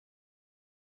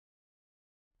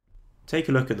Take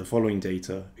a look at the following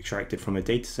data extracted from a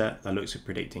dataset that looks at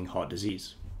predicting heart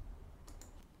disease.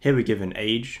 Here we're given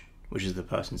age, which is the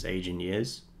person's age in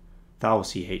years, thal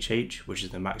CHH, which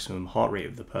is the maximum heart rate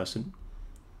of the person,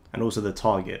 and also the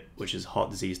target, which is heart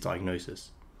disease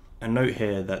diagnosis. And note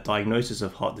here that diagnosis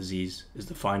of heart disease is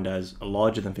defined as a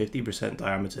larger than 50%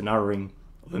 diameter narrowing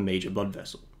of a major blood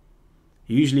vessel.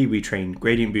 Usually we train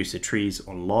gradient boosted trees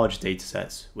on large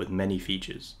datasets with many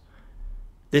features.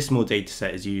 This small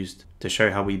dataset is used to show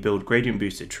how we build gradient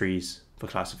boosted trees for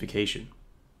classification.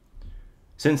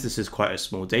 Since this is quite a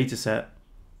small dataset,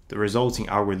 the resulting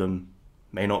algorithm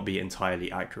may not be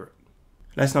entirely accurate.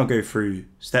 Let's now go through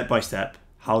step by step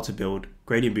how to build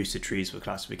gradient boosted trees for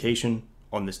classification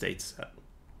on this dataset.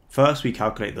 First, we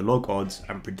calculate the log odds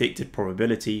and predicted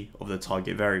probability of the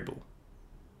target variable.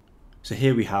 So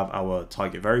here we have our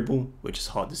target variable, which is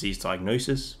heart disease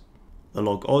diagnosis. The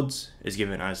log odds is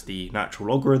given as the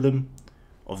natural logarithm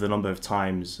of the number of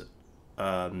times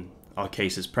our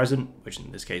case is present, which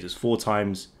in this case is 4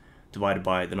 times, divided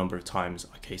by the number of times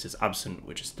our case is absent,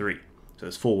 which is 3. So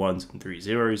there's 4 ones and 3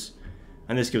 zeros,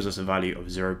 and this gives us a value of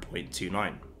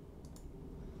 0.29.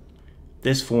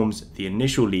 This forms the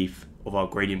initial leaf of our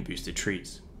gradient boosted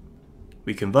trees.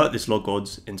 We convert this log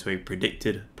odds into a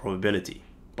predicted probability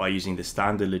by using the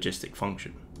standard logistic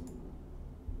function.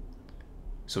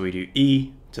 So we do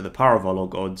e to the power of our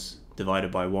log odds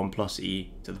divided by 1 plus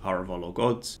e to the power of our log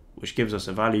odds, which gives us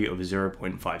a value of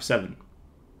 0.57.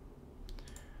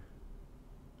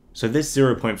 So this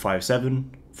 0.57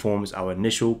 forms our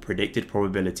initial predicted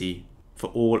probability for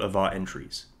all of our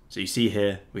entries. So you see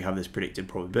here we have this predicted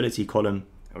probability column,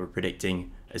 and we're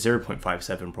predicting a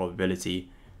 0.57 probability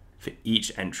for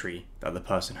each entry that the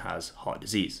person has heart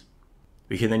disease.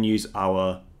 We can then use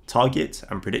our target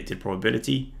and predicted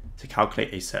probability to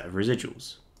calculate a set of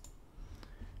residuals.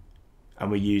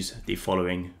 And we use the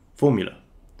following formula.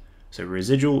 So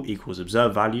residual equals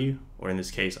observed value, or in this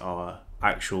case our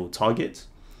actual target,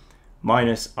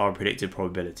 minus our predicted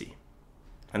probability.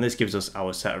 And this gives us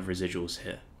our set of residuals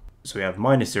here. So we have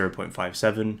minus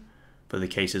 0.57 for the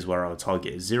cases where our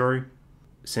target is 0.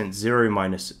 Since 0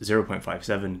 minus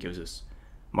 0.57 gives us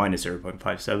minus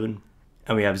 0.57.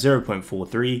 And we have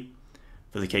 0.43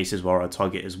 for the cases where our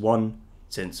target is 1,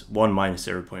 since 1 minus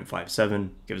 0.57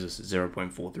 gives us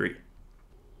 0.43.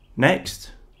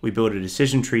 Next, we build a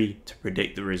decision tree to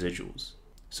predict the residuals.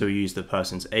 So we use the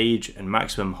person's age and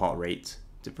maximum heart rate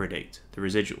to predict the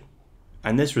residual.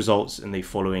 And this results in the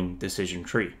following decision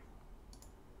tree.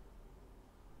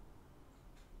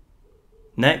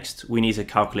 Next, we need to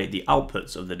calculate the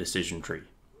outputs of the decision tree.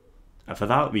 And for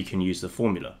that, we can use the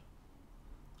formula.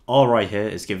 Ri here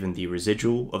is given the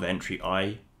residual of entry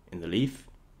I in the leaf,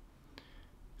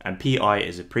 and Pi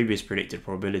is a previous predicted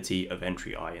probability of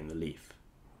entry I in the leaf.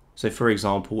 So for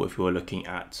example, if we were looking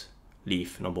at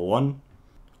leaf number 1,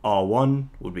 R1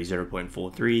 would be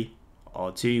 0.43,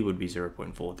 R2 would be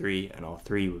 0.43, and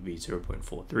R3 would be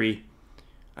 0.43.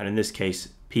 And in this case,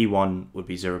 P1 would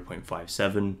be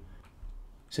 0.57,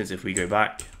 since if we go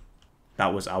back,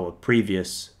 that was our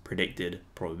previous predicted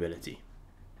probability.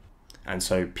 And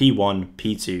so P1,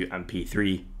 P2, and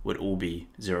P3 would all be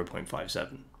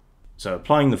 0.57. So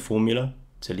applying the formula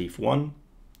to leaf 1,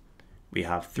 we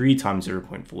have 3 times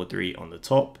 0.43 on the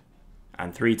top,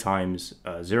 and 3 times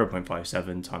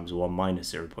 0.57 times 1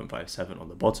 minus 0.57 on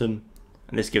the bottom.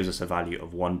 And this gives us a value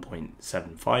of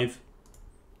 1.75.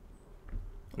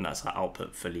 And that's our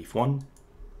output for leaf 1.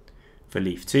 For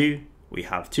leaf 2, we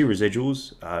have 2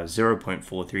 residuals,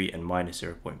 0.43 and minus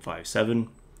 0.57.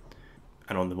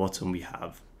 And on the bottom we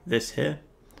have this here.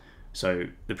 So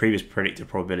the previous predicted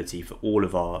probability for all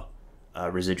of our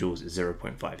residuals is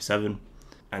 0.57.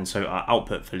 And so our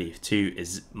output for leaf 2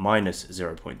 is minus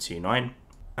 0.29.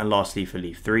 And lastly for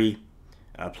leaf 3,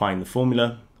 applying the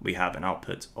formula, we have an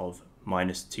output of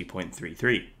minus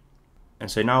 2.33.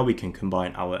 And so now we can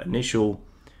combine our initial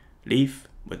leaf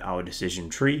with our decision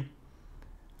tree.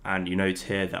 And you note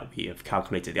here that we have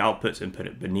calculated the outputs and put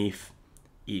it beneath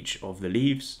each of the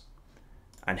leaves.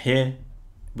 And here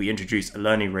we introduce a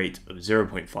learning rate of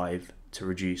 0.5 to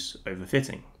reduce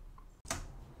overfitting.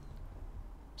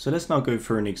 So let's now go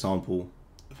through an example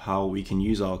of how we can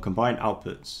use our combined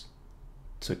outputs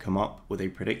to come up with a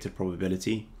predicted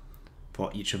probability for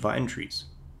each of our entries.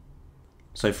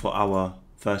 So for our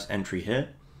first entry here,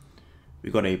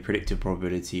 we've got a predicted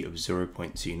probability of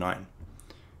 0.29.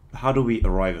 But how do we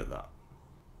arrive at that?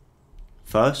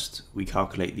 First, we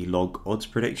calculate the log odds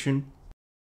prediction.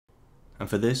 And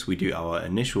for this, we do our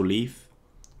initial leaf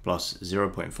plus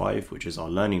 0.5, which is our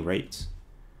learning rate,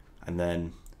 and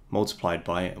then multiplied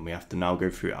by it, and we have to now go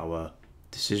through our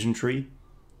decision tree.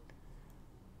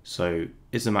 So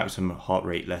is the maximum heart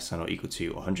rate less than or equal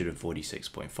to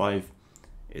 146.5?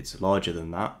 It's larger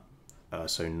than that,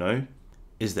 so no.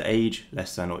 Is the age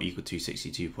less than or equal to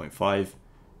 62.5?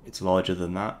 It's larger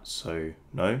than that, so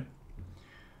no.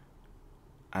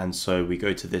 And so we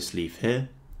go to this leaf here,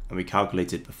 and we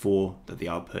calculated before that the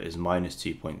output is minus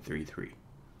 2.33.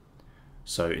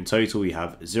 So in total we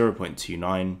have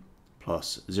 0.29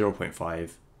 plus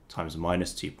 0.5 times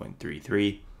minus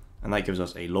 2.33, and that gives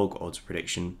us a log odds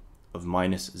prediction of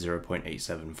minus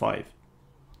 0.875.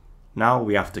 Now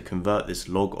we have to convert this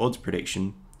log odds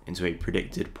prediction into a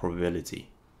predicted probability.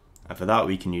 And for that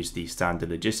we can use the standard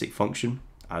logistic function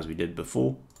as we did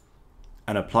before.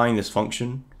 And applying this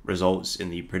function results in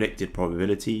the predicted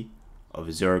probability of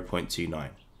 0.29.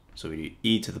 So we do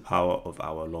e to the power of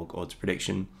our log odds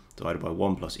prediction divided by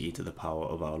 1 plus e to the power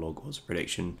of our log odds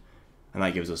prediction. And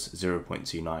that gives us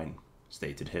 0.29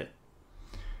 stated here.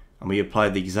 And we apply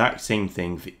the exact same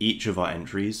thing for each of our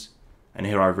entries. And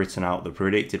here I've written out the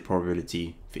predicted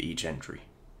probability for each entry.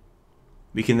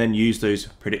 We can then use those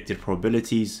predicted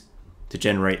probabilities to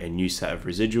generate a new set of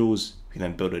residuals. We can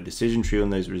then build a decision tree on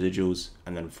those residuals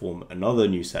and then form another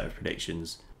new set of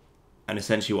predictions. And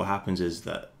essentially what happens is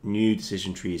that new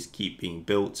decision trees keep being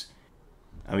built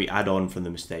and we add on from the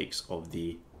mistakes of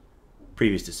the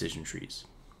previous decision trees.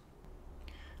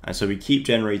 And so we keep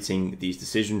generating these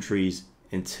decision trees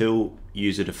until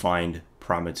user-defined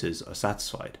parameters are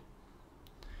satisfied.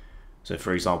 So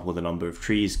for example, the number of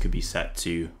trees could be set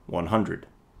to 100.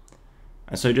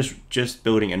 And so just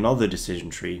building another decision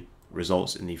tree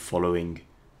results in the following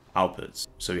outputs.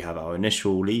 So we have our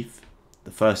initial leaf,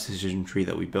 the first decision tree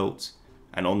that we built,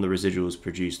 and on the residuals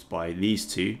produced by these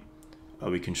two,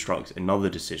 we construct another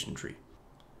decision tree.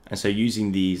 And so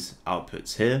using these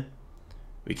outputs here,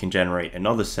 we can generate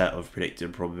another set of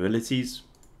predicted probabilities,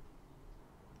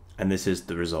 and this is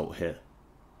the result here.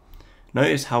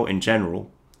 Notice how in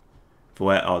general, for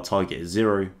where our target is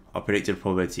 0, our predicted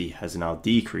probability has now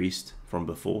decreased from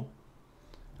before,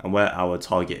 and where our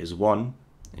target is 1,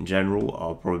 in general,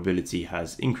 our probability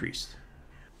has increased.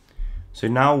 So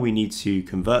now we need to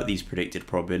convert these predicted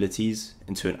probabilities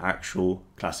into an actual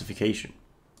classification.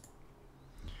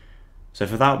 So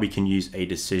for that, we can use a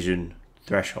decision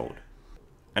threshold.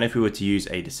 And if we were to use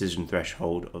a decision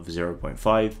threshold of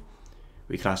 0.5,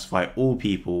 we classify all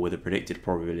people with a predicted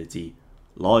probability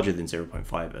larger than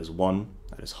 0.5 as 1,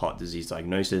 that is heart disease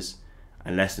diagnosis,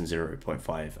 and less than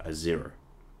 0.5 as 0,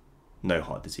 no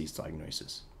heart disease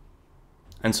diagnosis.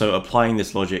 And so applying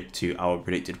this logic to our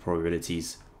predicted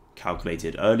probabilities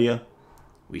calculated earlier,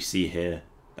 we see here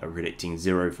that we're predicting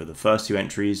 0 for the first two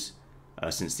entries,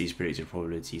 since these predicted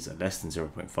probabilities are less than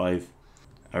 0.5.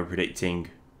 We're predicting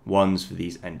 1s for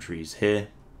these entries here.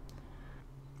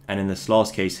 And in this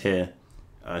last case here,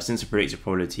 since the predicted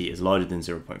probability is larger than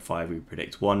 0.5, we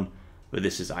predict 1, but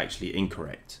this is actually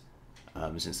incorrect,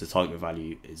 since the target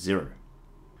value is 0.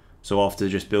 So after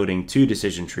just building two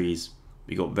decision trees,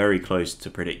 we got very close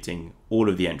to predicting all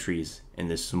of the entries in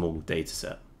this small data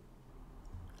set.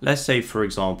 Let's say, for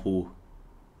example,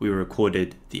 we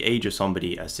recorded the age of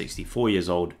somebody as 64 years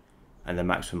old and the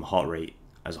maximum heart rate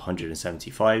as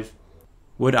 175.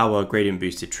 Would our gradient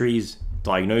boosted trees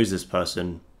diagnose this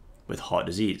person with heart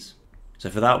disease? So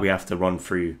for that, we have to run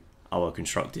through our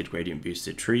constructed gradient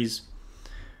boosted trees.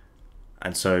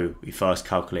 And so we first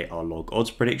calculate our log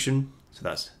odds prediction. So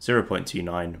that's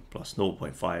 0.29 plus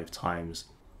 0.5 times,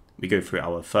 we go through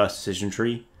our first decision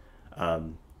tree.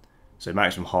 So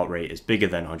maximum heart rate is bigger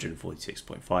than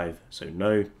 146.5, so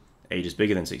no. Age is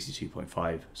bigger than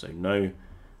 62.5, so no.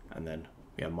 And then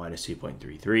we have minus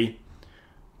 2.33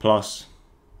 plus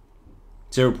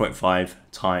 0.5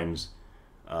 times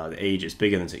the age is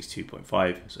bigger than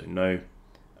 62.5, so no,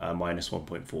 minus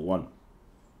 1.41.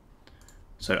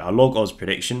 So our log odds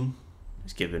prediction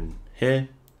is given here,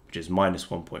 which is minus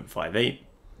 1.58.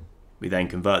 We then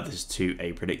convert this to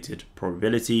a predicted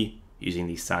probability using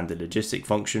the standard logistic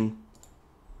function.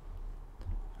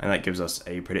 And that gives us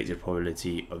a predicted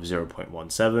probability of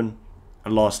 0.17.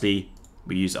 And lastly,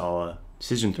 we use our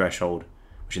decision threshold,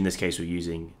 which in this case we're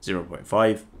using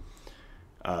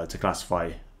 0.5 to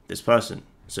classify this person.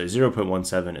 So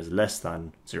 0.17 is less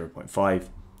than 0.5,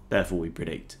 therefore we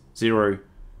predict 0,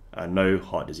 no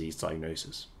heart disease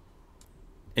diagnosis.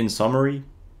 In summary,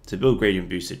 to build gradient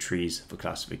boosted trees for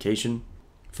classification,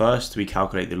 first we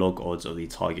calculate the log odds of the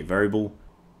target variable.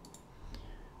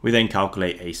 We then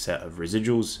calculate a set of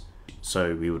residuals,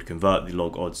 so we would convert the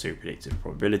log odds to a predicted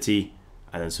probability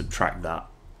and then subtract that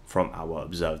from our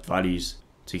observed values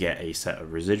to get a set of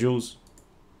residuals.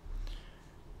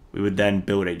 We would then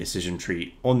build a decision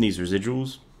tree on these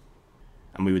residuals,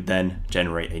 and we would then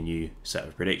generate a new set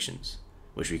of predictions,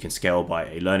 which we can scale by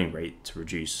a learning rate to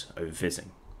reduce overfitting.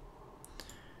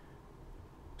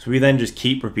 So we then just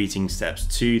keep repeating steps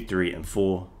 2, 3, and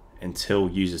 4 until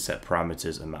user set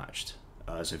parameters are matched.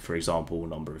 So for example,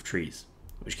 number of trees,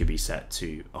 which could be set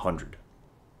to 100.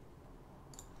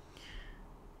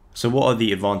 So what are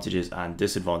the advantages and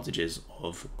disadvantages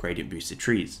of gradient boosted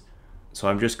trees? So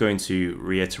I'm just going to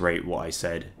reiterate what I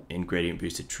said in gradient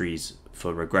boosted trees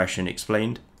for regression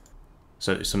explained.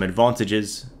 So some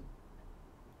advantages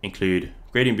include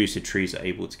gradient boosted trees are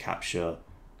able to capture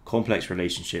complex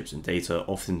relationships and data,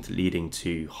 often leading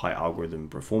to high algorithm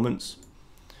performance.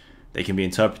 They can be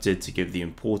interpreted to give the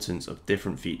importance of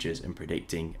different features in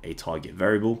predicting a target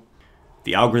variable.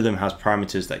 The algorithm has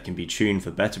parameters that can be tuned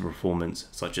for better performance,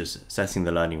 such as setting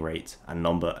the learning rate and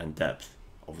number and depth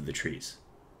of the trees.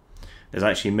 There's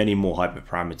actually many more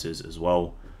hyperparameters as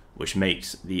well, which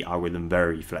makes the algorithm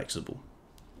very flexible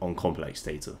on complex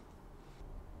data.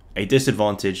 A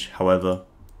disadvantage, however,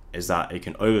 is that it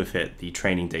can overfit the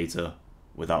training data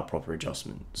without proper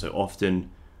adjustment. So often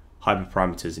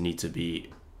hyperparameters need to be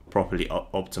properly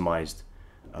optimized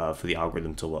for the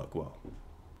algorithm to work well.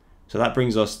 So that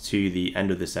brings us to the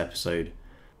end of this episode.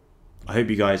 I hope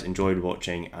you guys enjoyed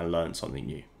watching and learned something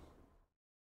new.